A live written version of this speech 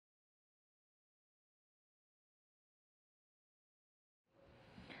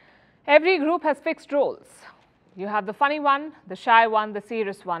Every group has fixed roles. You have the funny one, the shy one, the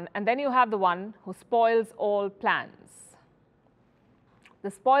serious one, and then you have the one who spoils all plans. The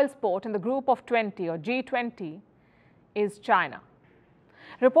spoilsport in the group of 20 or G20 is China.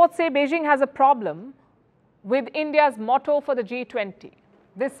 Reports say Beijing has a problem with India's motto for the G20.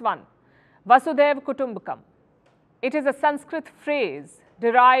 This one, Vasudhaiva Kutumbakam. It is a Sanskrit phrase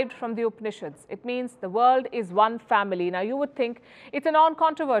derived from the Upanishads. It means the world is one family. Now you would think it's a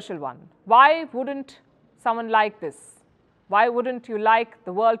non-controversial one. Why wouldn't someone like this? Why wouldn't you like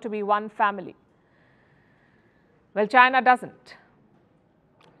the world to be one family? Well, China doesn't.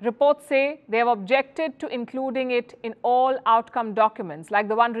 Reports say they have objected to including it in all outcome documents, like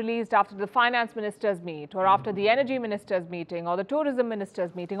the one released after the finance ministers meet or after the energy ministers meeting or the tourism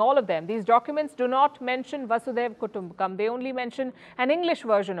ministers meeting, all of them. These documents do not mention Vasudhaiva Kutumbakam. They only mention an English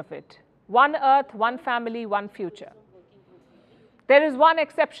version of it. One earth, one family, one future. There is one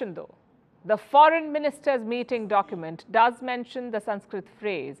exception though. The foreign ministers meeting document does mention the Sanskrit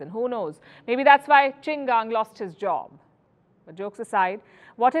phrase, and who knows, maybe that's why Chingang lost his job. But jokes aside,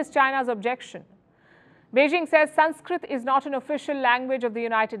 what is China's objection? Beijing says Sanskrit is not an official language of the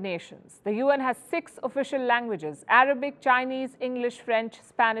United Nations. The UN has 6 official languages: Arabic, Chinese, English, French,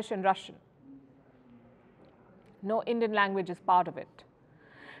 Spanish, and Russian. No Indian language is part of it.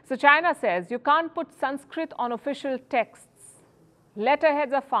 So China says you can't put Sanskrit on official texts.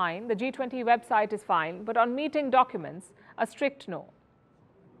 Letterheads are fine, the G20 website is fine, but on meeting documents, a strict no.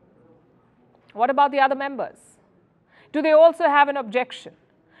 What about the other members? Do they also have an objection?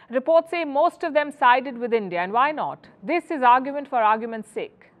 Reports say most of them sided with India, and why not? This is argument for argument's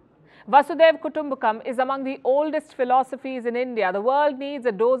sake. Vasudhaiva Kutumbakam is among the oldest philosophies in India. The world needs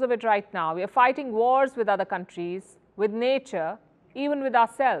a dose of it right now. We are fighting wars with other countries, with nature, even with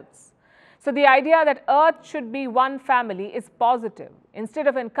ourselves. So the idea that Earth should be one family is positive. Instead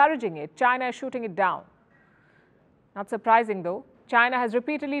of encouraging it, China is shooting it down. Not surprising though. China has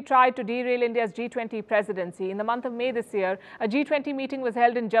repeatedly tried to derail India's G20 presidency. In the month of May this year, a G20 meeting was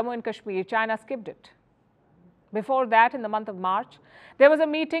held in Jammu and Kashmir. China skipped it. Before that, in the month of March, there was a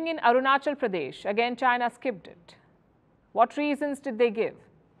meeting in Arunachal Pradesh. Again, China skipped it. What reasons did they give?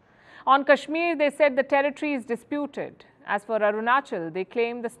 On Kashmir, they said the territory is disputed. As for Arunachal, they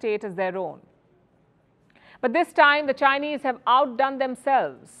claimed the state as their own. But this time, the Chinese have outdone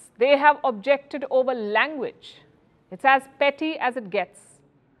themselves. They have objected over language. It's as petty as it gets.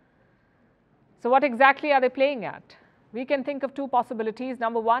 So what exactly are they playing at? We can think of 2 possibilities.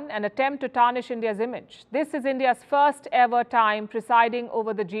 Number 1, an attempt to tarnish India's image. This is India's first ever time presiding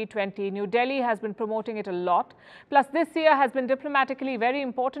over the G20. New Delhi has been promoting it a lot. Plus, this year has been diplomatically very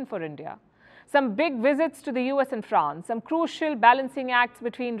important for India. Some big visits to the US and France, some crucial balancing acts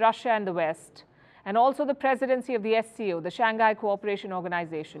between Russia and the West, and also the presidency of the SCO, the Shanghai Cooperation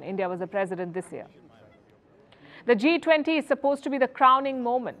Organization. India was the president this year. The G20 is supposed to be the crowning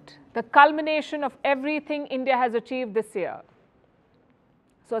moment, the culmination of everything India has achieved this year.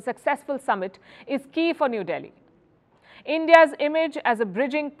 So a successful summit is key for New Delhi. India's image as a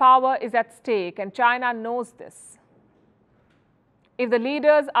bridging power is at stake, and China knows this. If the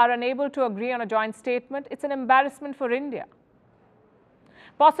leaders are unable to agree on a joint statement, it's an embarrassment for India.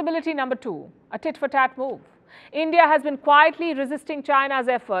 Possibility number 2, a tit-for-tat move. India has been quietly resisting China's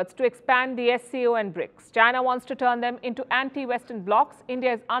efforts to expand the SCO and BRICS. China wants to turn them into anti-Western blocs.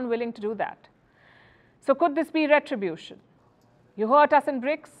 India is unwilling to do that. So could this be retribution? You hurt us in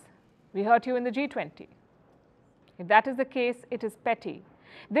BRICS, we hurt you in the G20. If that is the case, it is petty.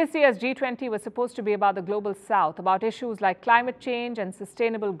 This year's G20 was supposed to be about the global south, about issues like climate change and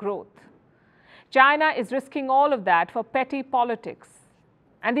sustainable growth. China is risking all of that for petty politics.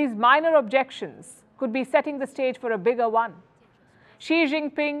 And these minor objections could be setting the stage for a bigger one. Xi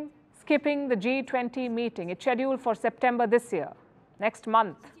Jinping skipping the G20 meeting. It's scheduled for September this year, next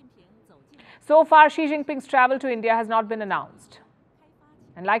month. So far, Xi Jinping's travel to India has not been announced.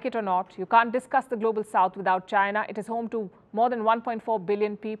 And like it or not, you can't discuss the global south without China. It is home to more than 1.4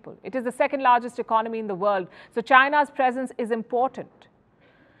 billion people. It is the second largest economy in the world. So China's presence is important.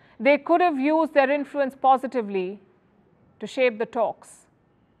 They could have used their influence positively to shape the talks.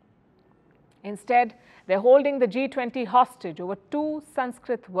 Instead, they're holding the G20 hostage over 2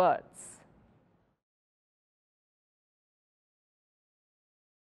 Sanskrit words.